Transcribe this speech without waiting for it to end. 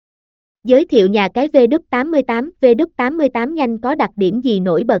Giới thiệu nhà cái W88, W88 nhanh có đặc điểm gì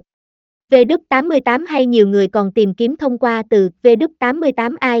nổi bật? W88 hay nhiều người còn tìm kiếm thông qua từ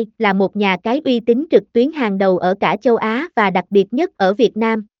W88i là một nhà cái uy tín trực tuyến hàng đầu ở cả châu Á và đặc biệt nhất ở Việt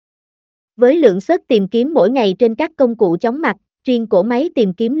Nam. Với lượng search tìm kiếm mỗi ngày trên các công cụ chóng mặt, riêng cỗ máy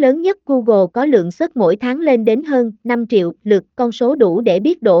tìm kiếm lớn nhất Google có lượng search mỗi tháng lên đến hơn 5 triệu lượt, con số đủ để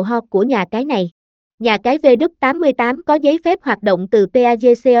biết độ hot của nhà cái này. Nhà cái W88 có giấy phép hoạt động từ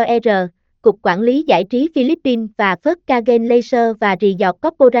PAGCOR, Cục Quản lý Giải trí Philippines và Phớt Kagen Leisure và Resort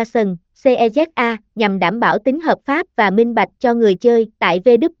Corporation, CEZA, nhằm đảm bảo tính hợp pháp và minh bạch cho người chơi. Tại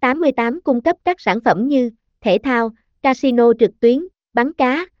W88 cung cấp các sản phẩm như thể thao, casino trực tuyến, bắn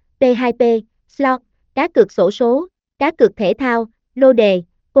cá, P2P, slot, cá cược xổ số, cá cược thể thao, lô đề,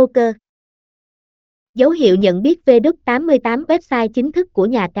 poker. Dấu hiệu nhận biết W88 website chính thức của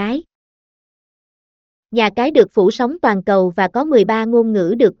nhà cái. Nhà cái được phủ sóng toàn cầu và có 13 ngôn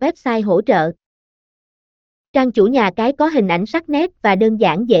ngữ được website hỗ trợ. Trang chủ nhà cái có hình ảnh sắc nét và đơn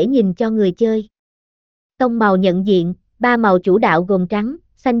giản dễ nhìn cho người chơi. Tông màu nhận diện, 3 màu chủ đạo gồm trắng,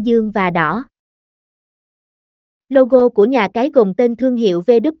 xanh dương và đỏ. Logo của nhà cái gồm tên thương hiệu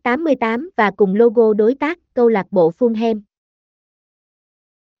W88 và cùng logo đối tác, câu lạc bộ Fulham.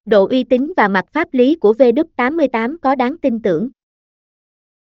 Độ uy tín và mặt pháp lý của W88 có đáng tin tưởng.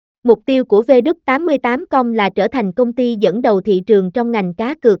 Mục tiêu của W88com là trở thành công ty dẫn đầu thị trường trong ngành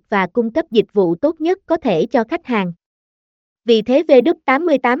cá cược và cung cấp dịch vụ tốt nhất có thể cho khách hàng. Vì thế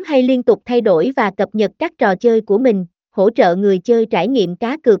W88 hay liên tục thay đổi và cập nhật các trò chơi của mình, hỗ trợ người chơi trải nghiệm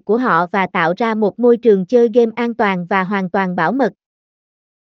cá cược của họ và tạo ra một môi trường chơi game an toàn và hoàn toàn bảo mật.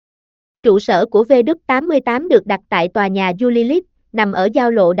 Trụ sở của W88 được đặt tại tòa nhà Julilit, nằm ở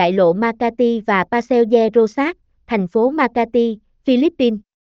giao lộ đại lộ Makati và Paseo de Rosas, thành phố Makati, Philippines.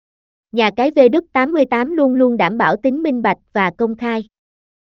 Nhà cái W88 luôn luôn đảm bảo tính minh bạch và công khai.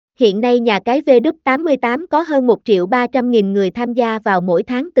 Hiện nay nhà cái W88 có hơn 1.300.000 người tham gia vào mỗi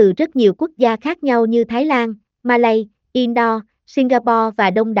tháng từ rất nhiều quốc gia khác nhau như Thái Lan, Malay, Indo, Singapore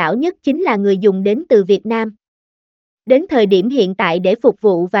và đông đảo nhất chính là người dùng đến từ Việt Nam. Đến thời điểm hiện tại để phục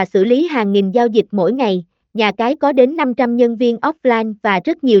vụ và xử lý hàng nghìn giao dịch mỗi ngày, nhà cái có đến 500 nhân viên offline và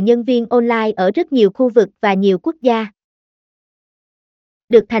rất nhiều nhân viên online ở rất nhiều khu vực và nhiều quốc gia.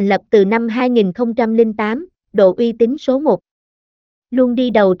 Được thành lập từ năm 2008, độ uy tín số 1. Luôn đi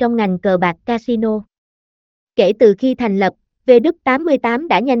đầu trong ngành cờ bạc casino. Kể từ khi thành lập, W88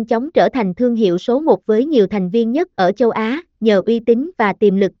 đã nhanh chóng trở thành thương hiệu số 1 với nhiều thành viên nhất ở châu Á, nhờ uy tín và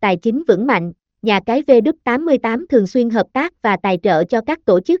tiềm lực tài chính vững mạnh. Nhà cái W88 thường xuyên hợp tác và tài trợ cho các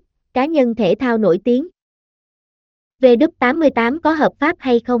tổ chức, cá nhân thể thao nổi tiếng. W88 có hợp pháp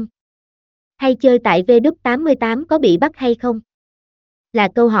hay không? Hay chơi tại W88 có bị bắt hay không? Là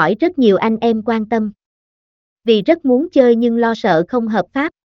câu hỏi rất nhiều anh em quan tâm. Vì rất muốn chơi nhưng lo sợ không hợp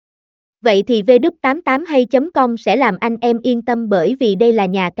pháp. Vậy thì W88HEY.com sẽ làm anh em yên tâm bởi vì đây là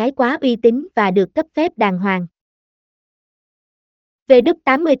nhà cái quá uy tín và được cấp phép đàng hoàng.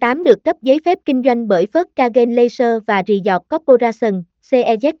 W88 được cấp giấy phép kinh doanh bởi Phớt Kagen Leisure và Resort Corporation,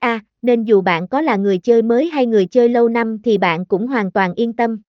 CEZA, nên dù bạn có là người chơi mới hay người chơi lâu năm thì bạn cũng hoàn toàn yên tâm.